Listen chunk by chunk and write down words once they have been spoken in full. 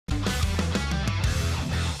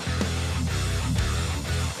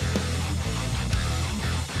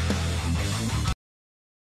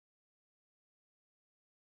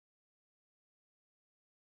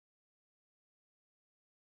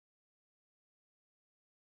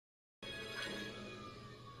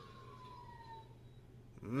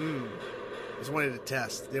Just wanted to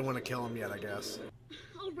test. Didn't want to kill him yet, I guess.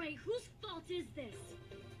 Alright, whose fault is this?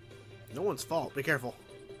 No one's fault. Be careful.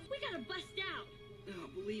 We gotta bust out. Oh,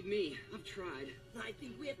 believe me, I've tried. I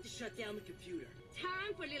think we have to shut down the computer.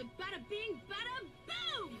 Time for a little bada bing, bada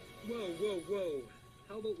boom! Whoa, whoa, whoa.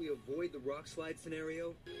 How about we avoid the rock slide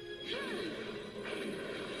scenario?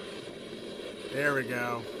 There we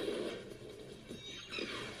go.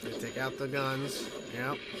 Take out the guns.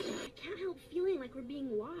 Yep. I can't help feeling like we're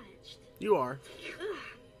being watched. You are. Ugh.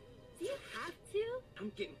 Do you have to?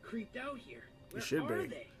 I'm getting creeped out here. Where should are be.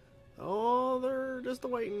 they? Oh, they're just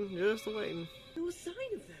waiting. Just waiting. No sign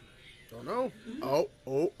of them. Don't know. Oh,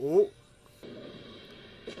 oh, oh.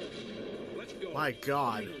 Let's go. My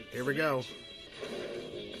God. Here we go.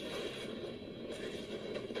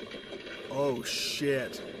 Oh,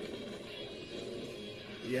 shit.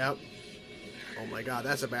 Yep. Oh my God,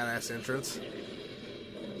 that's a badass entrance.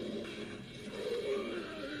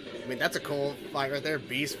 I mean, that's a cool fight right there.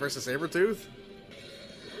 Beast versus Sabretooth.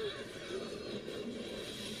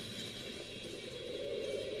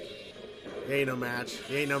 He ain't no match.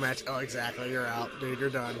 He ain't no match. Oh, exactly. You're out. Dude, you're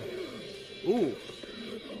done. Ooh.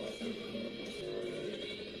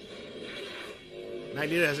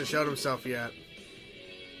 Magneto hasn't showed himself yet.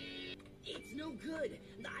 It's no good.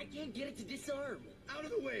 I can't get it to disarm. Out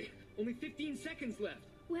of the way. Only 15 seconds left.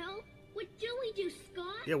 Well, what do we do,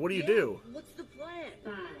 Scott? Yeah, what do you do? What's the plan?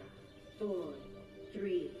 5, 4,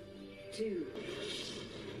 3, 2.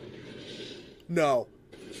 No.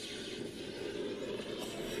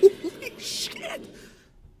 Holy shit!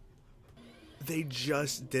 They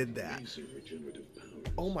just did that. These are regenerative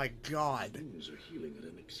powers. Oh my God. Wounds are healing at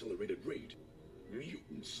an accelerated rate.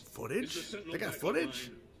 Mutants. Footage? They got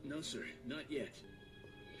footage? No, sir. Not yet.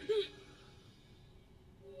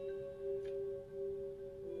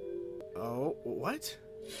 Oh, what?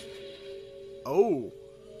 Oh.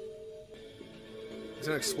 It's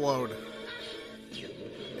gonna explode.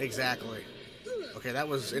 Exactly. Okay, that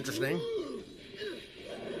was interesting.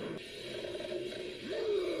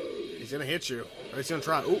 He's gonna hit you. Or he's gonna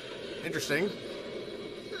try. Ooh, interesting.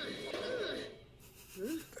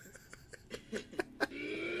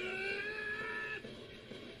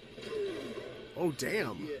 Oh,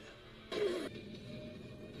 damn.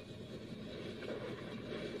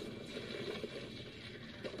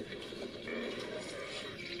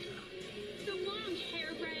 So long,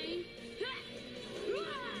 hairbrain.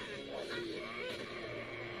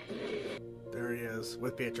 There he is,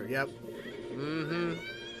 with Pietro. Yep. Mm-hmm.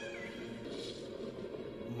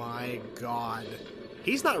 My God.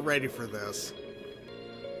 He's not ready for this.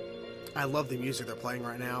 I love the music they're playing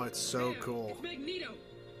right now. It's so cool. Magneto.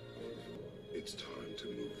 It's time to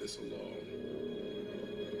move this along.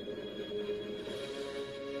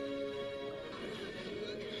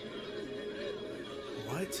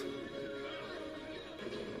 What?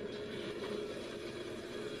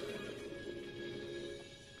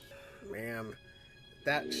 Man,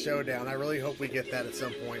 that showdown, I really hope we get that at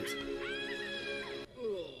some point.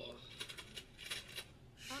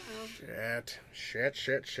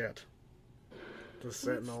 Shit. The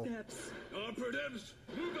Sentinel. Operatives,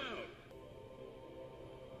 move out!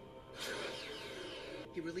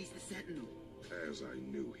 He released the Sentinel. As I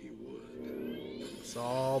knew he would. It's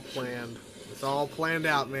all planned. It's all planned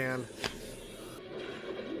out, man.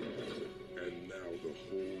 And now the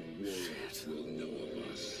whole world will know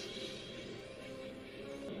of us.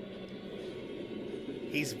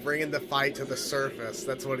 He's bringing the fight to the surface.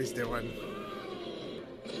 That's what he's doing.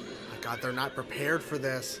 My God, they're not prepared for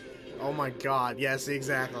this. Oh my God. Yes,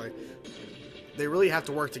 exactly. They really have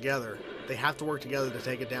to work together. They have to work together to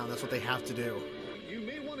take it down. That's what they have to do. You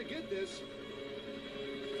may want to get this.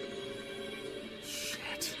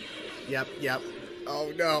 Shit. Yep.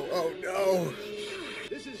 Oh no.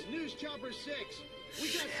 This is News Chopper 6. We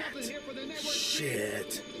got something here for the network.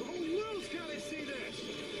 Shit. The whole world's gotta see this.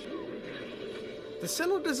 The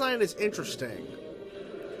Sentinel design is interesting.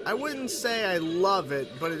 I wouldn't say I love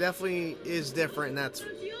it, but it definitely is different, and that's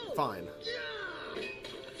fine.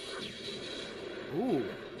 Ooh.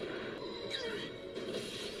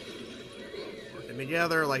 Working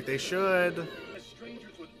together like they should.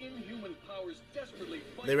 Strangers with inhuman powers desperately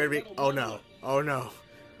fight They may be. for Oh no. Oh no.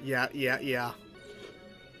 Yeah.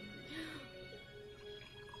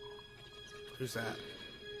 Who's that?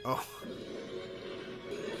 Oh.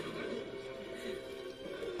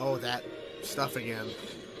 Oh, that stuff again.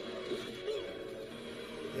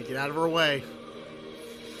 Hey, get out of her way.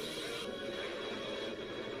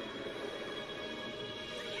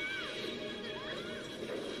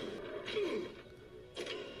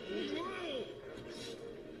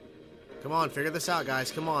 Come on, figure this out,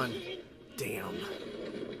 guys. Come on. Damn.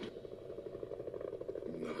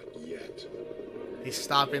 He's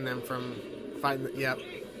stopping them from fighting. Yep.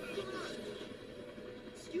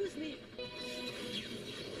 Excuse me.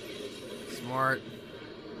 Smart.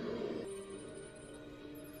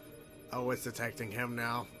 Oh, it's detecting him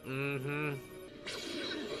now. Mm-hmm.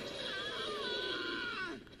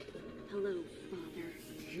 Hello, Father.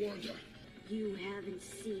 Wanda. You haven't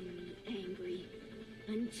seen me angry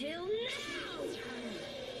until now!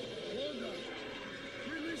 Wanda.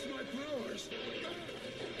 Release my powers.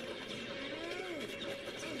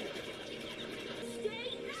 Stay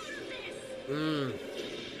out of this! Mm.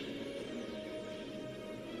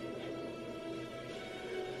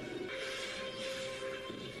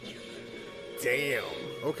 Damn.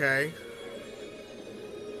 Okay.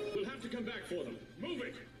 We'll have to come back for them. Move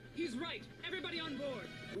it! He's right. Everybody on board.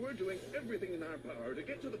 We're doing everything in our power to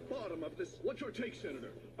get to the bottom of this. What's your take,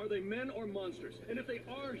 Senator? Are they men or monsters? And if they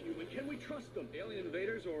are human, can we trust them? Alien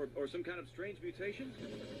invaders or some kind of strange mutation?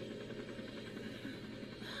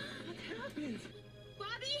 What happened?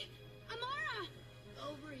 Bobby? Amara!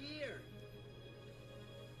 Over here.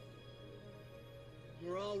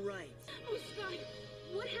 We're all right. Oh, Scott,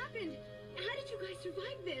 what happened? How did you guys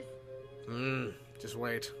survive this? Just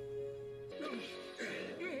wait.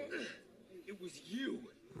 It was you.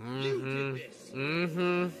 Mm-hmm. You did this.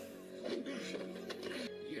 Mm-hmm.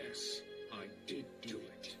 Yes, I did do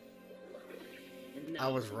it. And I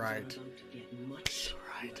was things are right. about to get much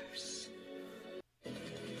worse.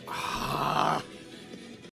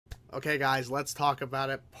 Okay, guys, let's talk about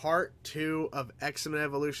it. Part 2 of X-Men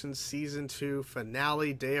Evolution Season 2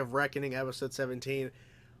 finale, Day of Reckoning, Episode 17.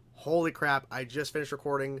 Holy crap, I just finished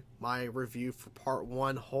recording my review for Part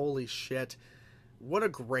 1. Holy shit. What a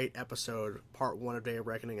great episode, Part 1 of Day of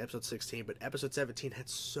Reckoning, Episode 16. But Episode 17 had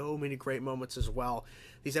so many great moments as well.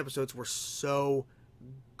 These episodes were so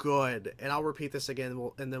good. And I'll repeat this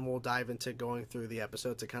again, and then we'll dive into going through the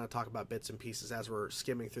episode to kind of talk about bits and pieces as we're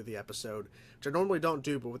skimming through the episode, which I normally don't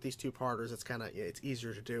do, but with these two-parters, it's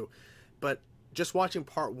easier to do. But just watching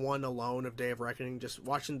Part 1 alone of Day of Reckoning, just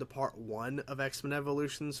watching the Part 1 of X-Men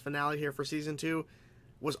Evolution's finale here for Season 2,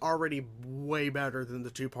 was already way better than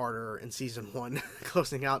the two-parter in Season 1,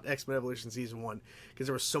 closing out X-Men Evolution Season 1, because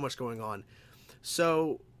there was so much going on.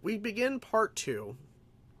 So, we begin Part 2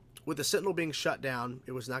 with the Sentinel being shut down.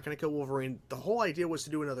 It was not going to kill Wolverine. The whole idea was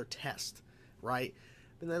to do another test, right?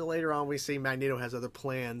 And then later on, we see Magneto has other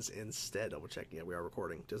plans instead. Double-checking. Yeah, we are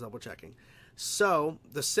recording. Just double-checking. So,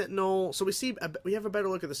 the Sentinel... So, we have a better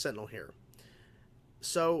look at the Sentinel here.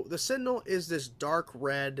 So, the Sentinel is this dark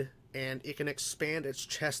red, and it can expand its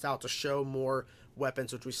chest out to show more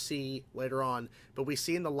weapons, which we see later on. But we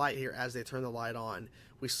see in the light here, as they turn the light on,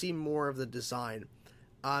 we see more of the design.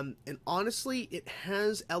 And honestly, it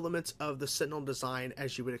has elements of the Sentinel design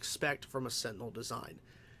as you would expect from a Sentinel design.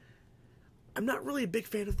 I'm not really a big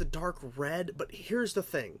fan of the dark red, but here's the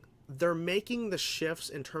thing. They're making the shifts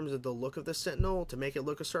in terms of the look of the Sentinel to make it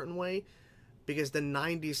look a certain way, because the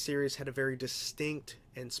 90s series had a very distinct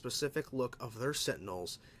and specific look of their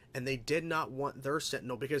Sentinels, and they did not want their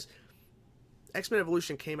Sentinel, because X-Men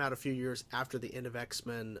Evolution came out a few years after the end of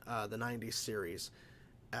X-Men, the 90s series.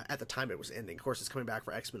 At the time it was ending. Of course, it's coming back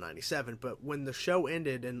for X-Men 97, but when the show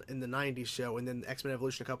ended in the 90s show, and then X-Men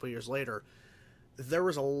Evolution a couple of years later, there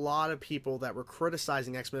was a lot of people that were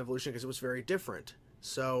criticizing X-Men Evolution because it was very different.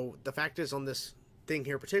 So the fact is, on this thing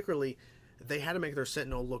here particularly, they had to make their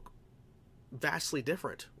Sentinel look vastly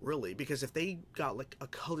different, really, because if they got like a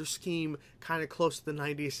color scheme kind of close to the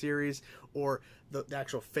 90s series, or the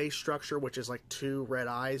actual face structure, which is like 2 red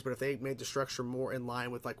eyes, but if they made the structure more in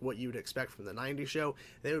line with like what you would expect from the 90s show,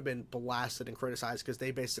 they would have been blasted and criticized because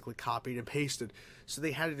they basically copied and pasted. So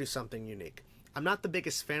they had to do something unique. I'm not the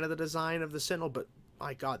biggest fan of the design of the Sentinel, but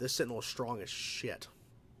my god, this Sentinel is strong as shit.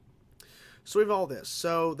 So we have all this.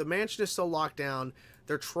 So the mansion is still locked down.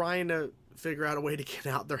 They're trying to figure out a way to get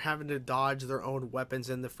out. They're having to dodge their own weapons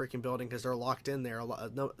in the freaking building because they're locked in there.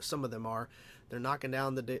 Some of them are. They're knocking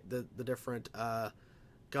down the different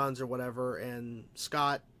guns or whatever. And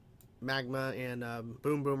Scott, Magma, and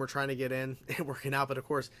Boom Boom are trying to get in and working out. But of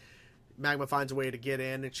course, Magma finds a way to get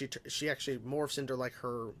in, and she actually morphs into like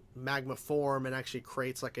her Magma form and actually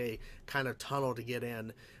creates like a kind of tunnel to get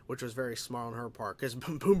in, which was very smart on her part, because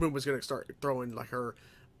Boom Boom was going to start throwing like her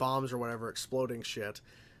bombs or whatever, exploding shit.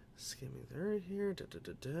 Skimming through here,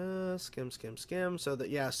 skim. So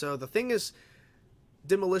the thing is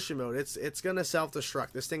demolition mode. It's gonna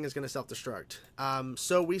self-destruct. This thing is gonna self-destruct.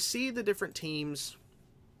 So we see the different teams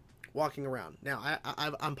walking around. Now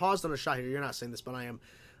I'm paused on a shot here. You're not seeing this, but I am.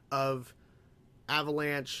 Of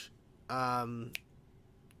Avalanche, oh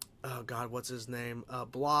god, what's his name?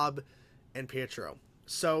 Blob and Pietro.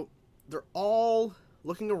 So they're all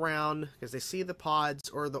looking around because they see the pods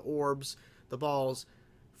or the orbs, the balls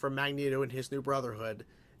from Magneto and his new Brotherhood,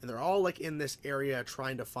 and they're all like in this area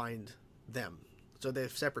trying to find them. So they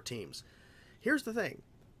have separate teams. Here's the thing.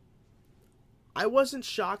 I wasn't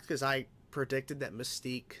shocked because I predicted that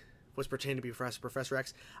Mystique was pretending to be Professor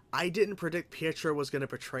X. I didn't predict Pietro was going to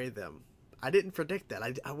betray them. I didn't predict that.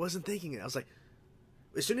 I wasn't thinking it. I was like,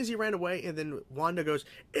 as soon as he ran away, and then Wanda goes,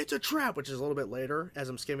 "It's a trap," which is a little bit later as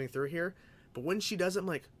I'm skimming through here. But when she does it, I'm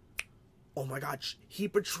like, oh my god, he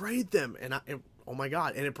betrayed them. And oh my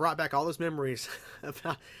god. And it brought back all those memories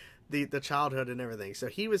about the childhood and everything. So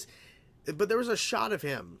he was, but there was a shot of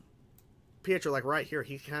him, Pietro, like right here.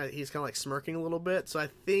 He's kind of like smirking a little bit. So I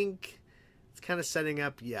think it's kind of setting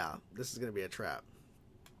up, yeah, this is going to be a trap.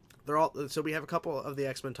 So we have a couple of the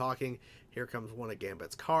X-Men talking. Here comes one of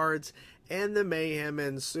Gambit's cards, and the mayhem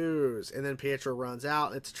ensues. And then Pietro runs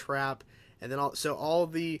out. It's a trap. And then all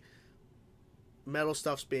the metal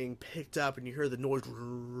stuff's being picked up, and you hear the noise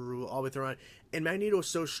all the way through. And Magneto is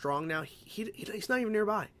so strong now. He's not even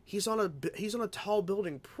nearby. He's on a tall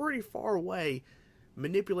building, pretty far away,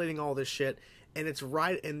 manipulating all this shit. And it's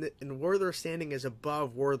right, and where they're standing is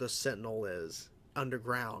above where the Sentinel is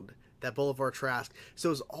underground. That Boulevard Trask. So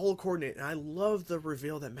it was all coordinated. And I love the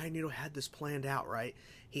reveal that Magneto had this planned out, right?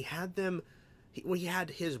 He had them, he had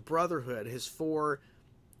his Brotherhood, his 4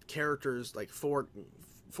 characters, like four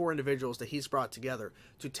individuals that he's brought together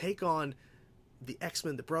to take on the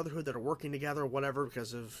X-Men, the Brotherhood that are working together or whatever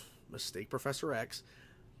because of Mystique, Professor X,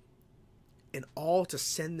 and all to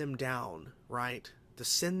send them down, right? To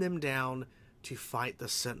send them down to fight the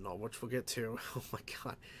Sentinel, which we'll get to. Oh my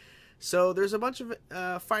god. So there's a bunch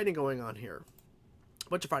of fighting going on here. A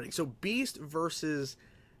bunch of fighting. So Beast versus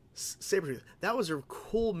Sabretooth. That was a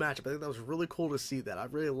cool matchup. I think that was really cool to see that. I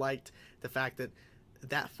really liked the fact that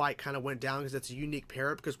that fight kind of went down because it's a unique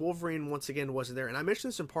pair-up because Wolverine, once again, wasn't there. And I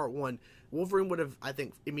mentioned this in part 1. Wolverine would have, I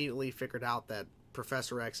think, immediately figured out that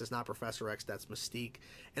Professor X is not Professor X, that's Mystique.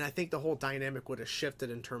 And I think the whole dynamic would have shifted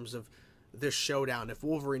in terms of this showdown if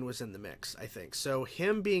Wolverine was in the mix, I think. So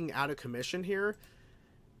him being out of commission here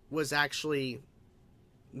was actually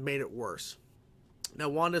made it worse. Now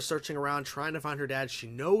Wanda's searching around trying to find her dad. She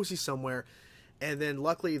knows he's somewhere, and then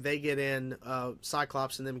luckily they get in.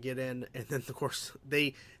 Cyclops and them get in, and then of course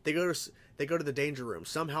they go to the danger room.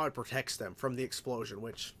 Somehow it protects them from the explosion,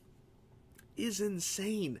 which is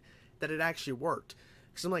insane that it actually worked.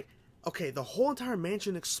 Because I'm like, okay, the whole entire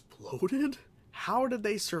mansion exploded. How did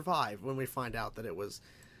they survive? When we find out that it was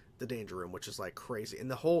the danger room, which is like crazy,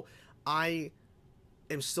 and the whole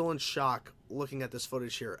am still in shock looking at this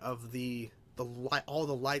footage here of the light, all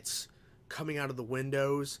the lights coming out of the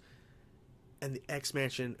windows and the X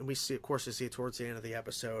Mansion. And we see, of course, it towards the end of the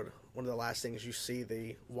episode. One of the last things you see,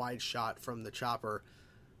 the wide shot from the chopper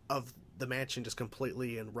of the mansion just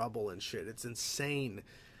completely in rubble and shit. It's insane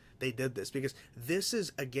they did this because this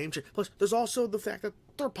is a game changer. Plus, there's also the fact that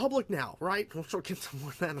they're public now, right? We'll get to more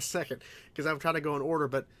of that in a second because I'm trying to go in order,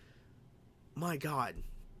 but my god.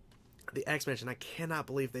 The X-Mansion, I cannot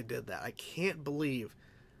believe they did that. I can't believe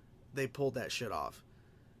they pulled that shit off.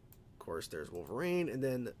 Of course, there's Wolverine,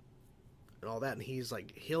 and all that, and he's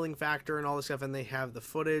like healing factor and all this stuff, and they have the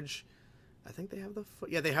footage. I think they have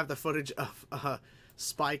they have the footage of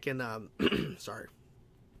Spike and sorry,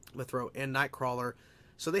 my throat, and Nightcrawler.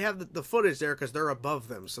 So they have the footage there because they're above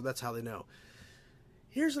them, so that's how they know.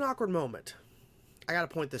 Here's an awkward moment. I gotta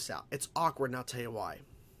point this out. It's awkward, and I'll tell you why.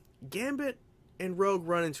 Gambit and Rogue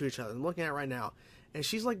run into each other. I'm looking at it right now. And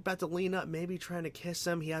she's like about to lean up, maybe trying to kiss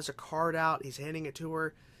him. He has a card out. He's handing it to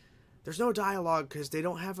her. There's no dialogue because they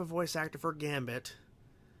don't have a voice actor for Gambit.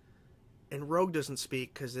 And Rogue doesn't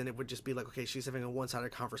speak because then it would just be like, okay, she's having a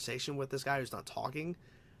one-sided conversation with this guy who's not talking.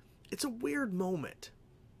 It's a weird moment.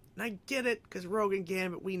 And I get it because Rogue and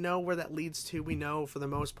Gambit, we know where that leads to. We know for the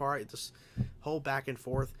most part. This whole back and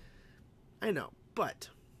forth. I know. But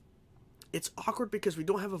it's awkward because we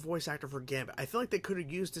don't have a voice actor for Gambit. I feel like they could have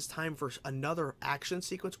used this time for another action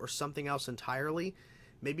sequence or something else entirely.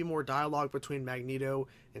 Maybe more dialogue between Magneto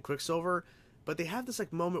and Quicksilver. But they have this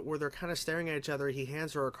like moment where they're kind of staring at each other. He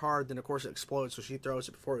hands her a card, then of course it explodes, so she throws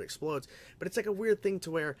it before it explodes. But it's like a weird thing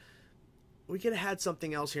to where we could have had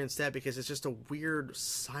something else here instead because it's just a weird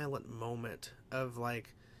silent moment of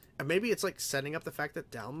like, and maybe it's like setting up the fact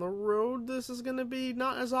that down the road this is going to be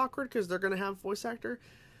not as awkward because they're going to have voice actor.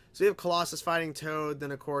 So we have Colossus fighting Toad.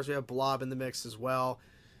 Then of course we have Blob in the mix as well.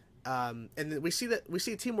 And then we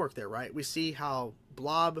see teamwork there, right? We see how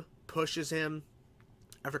Blob pushes him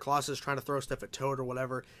after Colossus is trying to throw stuff at Toad or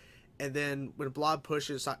whatever. And then when Blob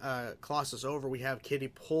pushes Colossus over, we have Kitty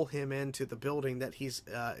pull him into the building that he's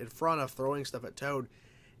in front of, throwing stuff at Toad.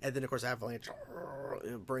 and then of course Avalanche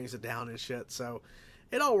brings it down and shit. So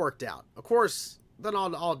it all worked out. Of course, then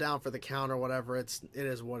all down for the count or whatever. It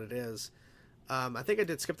is what it is. I think I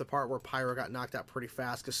did skip the part where Pyro got knocked out pretty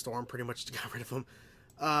fast because Storm pretty much got rid of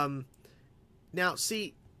him. Now,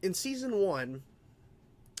 see, in Season 1,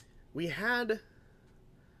 we had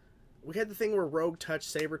the thing where Rogue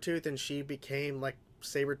touched Sabretooth and she became like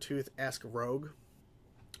Sabretooth-esque Rogue.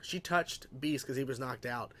 She touched Beast because he was knocked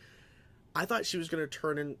out. I thought she was going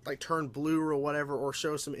to turn blue or whatever, or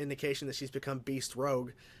show some indication that she's become Beast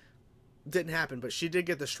Rogue. Didn't happen, but she did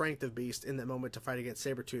get the strength of Beast in that moment to fight against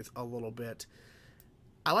Sabretooth a little bit.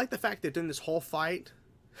 I like the fact that in this whole fight,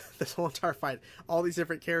 this whole entire fight, all these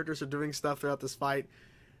different characters are doing stuff throughout this fight.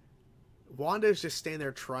 Wanda is just standing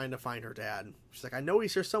there trying to find her dad. She's like, I know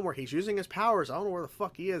he's here somewhere. He's using his powers. I don't know where the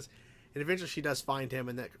fuck he is. And eventually she does find him,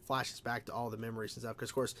 and that flashes back to all the memories and stuff. Because,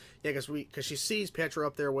 of course, yeah, because she sees Pietro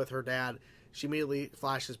up there with her dad. She immediately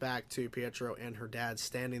flashes back to Pietro and her dad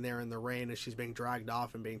standing there in the rain as she's being dragged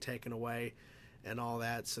off and being taken away and all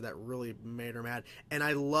that. So that really made her mad. And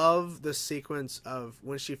I love the sequence of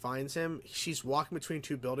when she finds him. She's walking between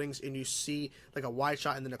two buildings, and you see like a wide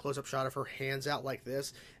shot and then a close-up shot of her hands out like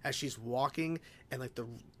this as she's walking, and like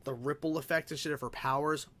the ripple effect and shit of her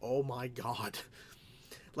powers. Oh my god.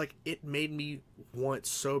 Like, it made me want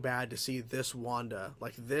so bad to see this Wanda,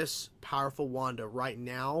 like this powerful Wanda right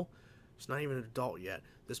now. She's not even an adult yet.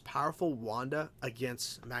 This powerful Wanda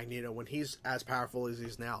against Magneto when he's as powerful as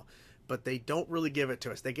he's now. But they don't really give it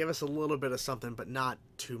to us. They give us a little bit of something, but not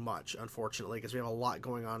too much, unfortunately, because we have a lot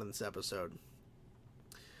going on in this episode.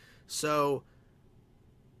 So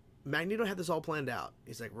Magneto had this all planned out.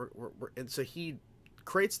 He's like, and so he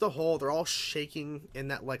creates the hole. They're all shaking in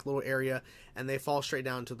that like little area, and they fall straight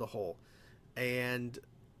down to the hole, and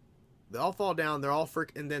they all fall down. They're all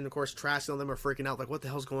and then of course Trask and them are freaking out, like, what the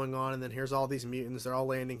hell's going on? And then here's all these mutants. They're all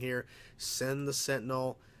landing here. Send the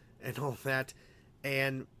Sentinel and all that.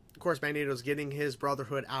 And of course Magneto's getting his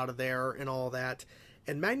Brotherhood out of there and all that.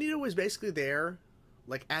 And Magneto is basically there,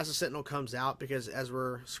 like, as the Sentinel comes out, because as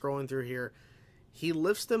we're scrolling through here, he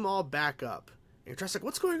lifts them all back up. And Trask's like,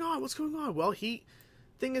 what's going on? What's going on? Well,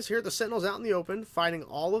 thing is here, the Sentinel's out in the open fighting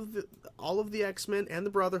all of the X-Men and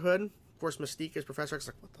the Brotherhood. Of course, Mystique is Professor X,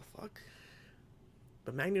 like, what the fuck?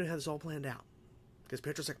 But Magneto had this all planned out. Because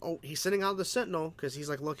Pietro's like, oh, he's sending out the Sentinel, because he's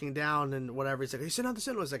like looking down and whatever. He's like, he's sending out the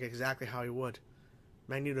Sentinel. It's like exactly how he would.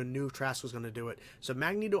 Magneto knew Trask was going to do it. So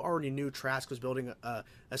Magneto already knew Trask was building a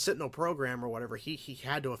Sentinel program or whatever. He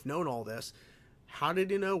had to have known all this. How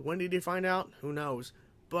did he know? When did he find out? Who knows?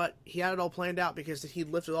 But he had it all planned out because he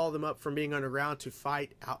lifted all of them up from being underground to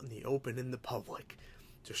fight out in the open in the public,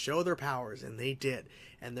 to show their powers, and they did.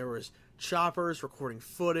 And there was choppers recording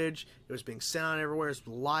footage. It was being sent out everywhere. It was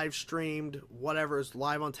live streamed, whatever. It was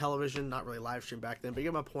live on television. Not really live streamed back then, but you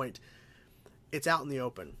get my point. It's out in the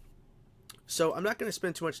open. So I'm not going to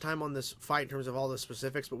spend too much time on this fight in terms of all the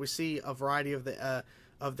specifics, but we see a variety of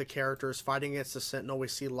the characters fighting against the Sentinel. We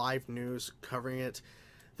see live news covering it.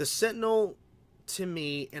 The Sentinel, to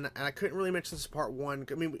me, and I couldn't really mention this in part one,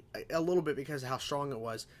 I mean, a little bit because of how strong it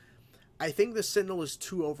was. I think the Sentinel is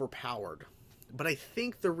too overpowered. But I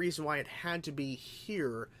think the reason why it had to be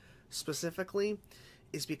here specifically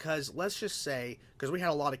is because, let's just say, because we had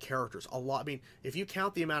a lot of characters, I mean, if you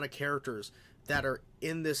count the amount of characters that are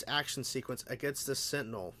in this action sequence against the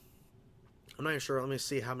Sentinel, I'm not even sure. Let me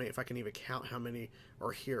see how many, if I can even count how many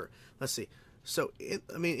are here. Let's see. So,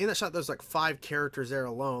 I mean, in that shot, there's like 5 characters there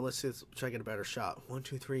alone. Let's see, let's try to get a better shot. 1,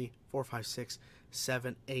 2, 3, 4, 5, 6,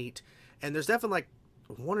 7, 8. And there's definitely like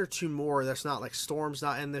 1 or 2 more that's not, like Storm's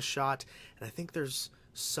not in this shot. And I think there's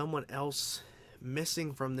someone else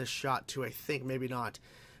missing from this shot too, I think. Maybe not.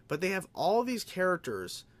 But they have all these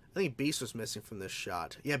characters. I think Beast was missing from this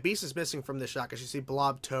shot. Yeah, Beast is missing from this shot because you see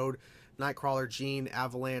Blob, Toad, Nightcrawler, Jean,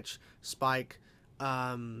 Avalanche, Spike,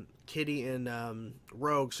 Kitty, and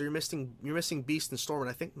Rogue. So you're missing Beast and Storm, and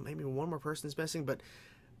I think maybe one more person is missing. But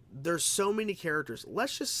there's so many characters.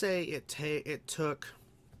 Let's just say it took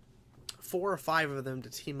 4 or 5 of them to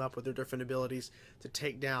team up with their different abilities to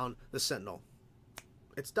take down the Sentinel.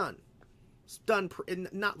 It's done. It's done,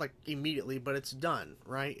 not like immediately, but it's done,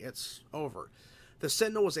 right? It's over. The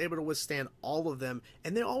Sentinel was able to withstand all of them,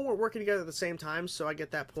 and they all weren't working together at the same time, so I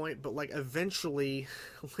get that point, but like eventually,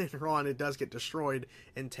 later on, it does get destroyed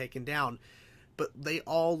and taken down. But they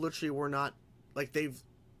all literally were not, like the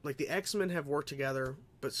X-Men have worked together,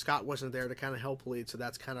 but Scott wasn't there to kind of help lead, so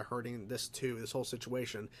that's kind of hurting this too, this whole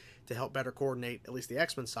situation, to help better coordinate at least the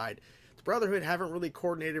X-Men side. The Brotherhood haven't really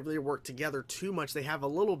coordinated, really worked together too much. They have a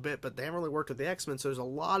little bit, but they haven't really worked with the X-Men, so there's a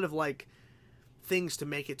lot of like things to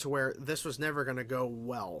make it to where this was never going to go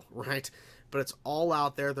well, right? but it's all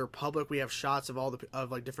out there. They're public. We have shots of all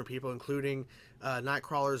like different people, including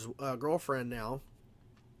Nightcrawler's girlfriend now,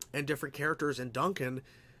 and different characters. And Duncan,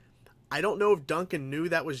 I don't know if Duncan knew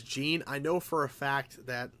that was Jean. I know for a fact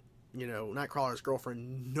that, you know, Nightcrawler's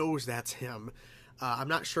girlfriend knows that's him. I'm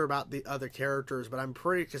not sure about the other characters, but I'm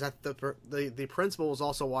pretty, because the principal was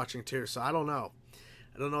also watching too, so I don't know.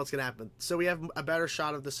 I don't know what's gonna happen. So we have a better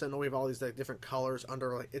shot of the Sentinel. We have all these like different colors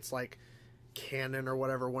under, like, it's like cannon or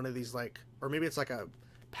whatever. One of these, like, or maybe it's like a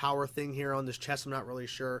power thing here on this chest. I'm not really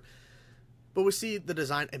sure. But we see the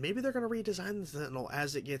design, and maybe they're gonna redesign the Sentinel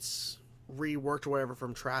as it gets reworked or whatever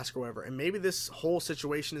from Trask or whatever. And maybe this whole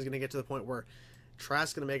situation is gonna get to the point where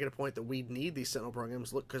Trask's going to make it a point that we need these Sentinel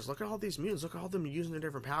programs. Because look at all these mutants. Look at all them using their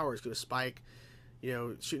different powers. Going to Spike, you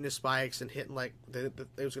know, shooting his spikes and hitting, like, they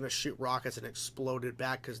was going to shoot rockets and exploded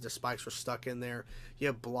back because the spikes were stuck in there. You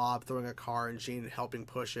have Blob throwing a car and Jean helping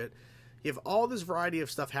push it. You have all this variety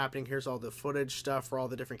of stuff happening. Here's all the footage stuff for all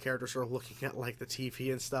the different characters who are looking at, like, the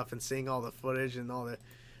TV and stuff and seeing all the footage and all the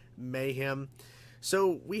mayhem.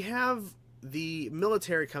 So we have the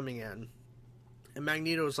military coming in. And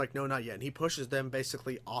Magneto's like, no, not yet. And he pushes them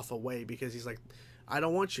basically off away because he's like, I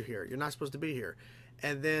don't want you here. You're not supposed to be here.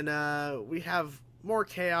 And then we have more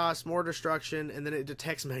chaos, more destruction, and then it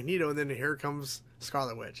detects Magneto, and then here comes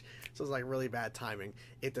Scarlet Witch. So it's like really bad timing.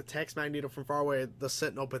 It detects Magneto from far away, the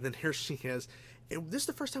Sentinel, but then here she is. And this is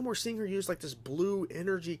the first time we're seeing her use like this blue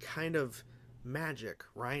energy kind of magic,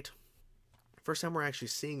 right? First time we're actually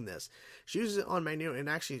seeing this. She uses it on Magneto and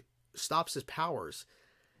actually stops his powers.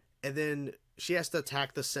 And then she has to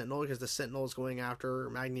attack the Sentinel because the Sentinel is going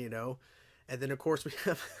after Magneto. And then, of course, we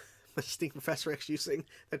have Mystique, Professor X using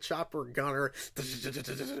the chopper gunner,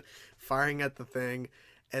 firing at the thing.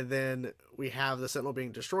 And then we have the Sentinel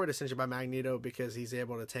being destroyed essentially by Magneto because he's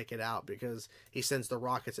able to take it out because he sends the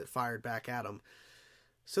rockets that fired back at him.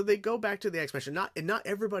 So they go back to the X-Mansion. Not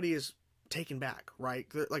everybody is taken back, right?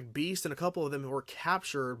 Like Beast and a couple of them were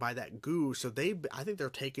captured by that goo, so I think they're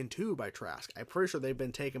taken too by Trask. I'm pretty sure they've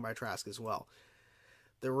been taken by Trask as well.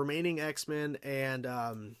 The remaining X-Men and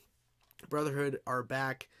Brotherhood are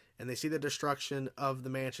back, and they see the destruction of the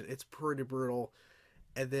mansion. It's pretty brutal.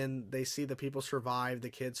 And then they see the people survive, the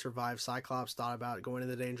kids survive. Cyclops thought about going in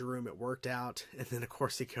the danger room. It worked out. And then, of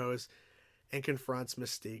course, he goes and confronts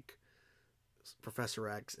Mystique, Professor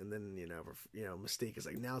X, and then, you know, Mystique is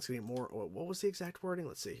like, now it's getting more. What was the exact wording?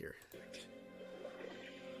 Let's see here.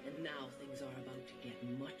 And now things are about to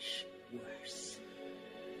get much worse.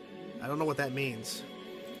 I don't know what that means.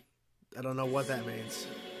 I don't know what that means.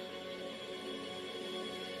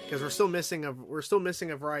 Because we're still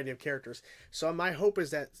missing a variety of characters. So my hope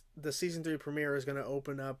is that the season 3 premiere is going to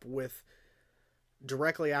open up with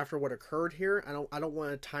directly after what occurred here. I don't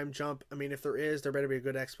want a time jump. I mean, if there is, there better be a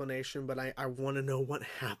good explanation, but I want to know what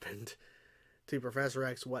happened to Professor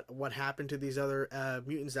X, what happened to these other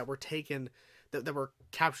mutants that were taken, that were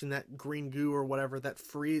captured in that green goo or whatever, that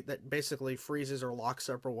basically freezes or locks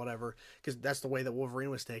up or whatever, because that's the way that Wolverine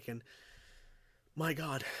was taken. My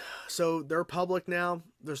God. So they're public now.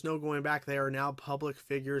 There's no going back. They are now public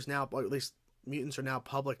figures now, or at least mutants are now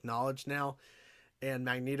public knowledge now. And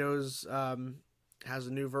Magneto's has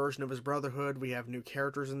a new version of his Brotherhood. We have new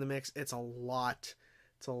characters in the mix. It's a lot.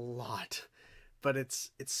 It's a lot. But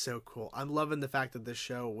it's so cool. I'm loving the fact that this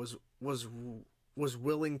show was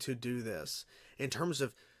willing to do this in terms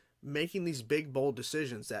of making these big, bold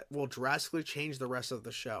decisions that will drastically change the rest of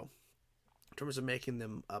the show. In terms of making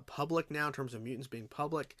them public now, in terms of mutants being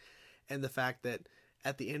public, and the fact that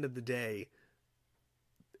at the end of the day,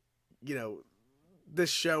 you know, this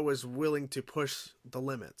show is willing to push the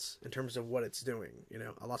limits in terms of what it's doing. You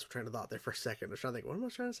know, I lost my train of thought there for a second. I was trying to think, what am I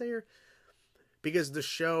trying to say here? Because the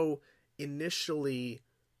show initially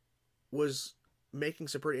was making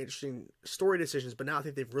some pretty interesting story decisions, but now I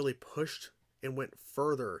think they've really pushed and went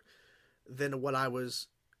further than what I was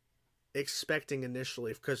expecting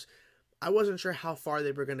initially, because I wasn't sure how far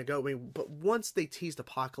they were going to go. I mean, but once they teased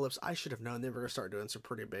Apocalypse, I should have known they were going to start doing some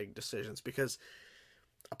pretty big decisions, because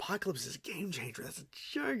Apocalypse is a game changer. That's a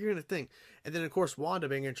gigantic thing. And then, of course, Wanda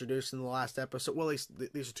being introduced in the last episode. Well, at least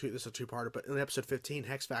this is a two-parter, but in episode 15,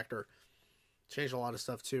 Hex Factor changed a lot of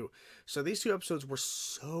stuff too. So these two episodes were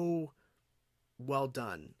so well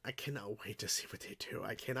done. I cannot wait to see what they do.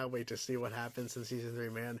 I cannot wait to see what happens in season 3,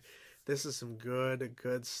 man. This is some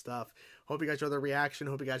good stuff. Hope you guys enjoy the reaction.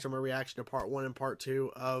 Hope you guys enjoy my reaction to part 1 and part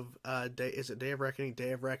 2 of Day of Reckoning?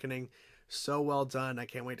 Day of Reckoning. So well done. I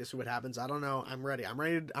can't wait to see what happens. I don't know. I'm ready. I'm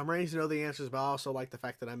ready to know the answers, but I also like the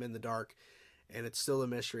fact that I'm in the dark, and it's still a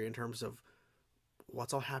mystery in terms of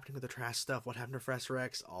what's all happening with the Trask stuff, what happened to Professor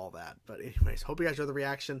X, all that. But anyways, hope you guys enjoy the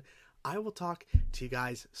reaction. I will talk to you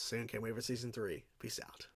guys soon. Can't wait for season 3. Peace out.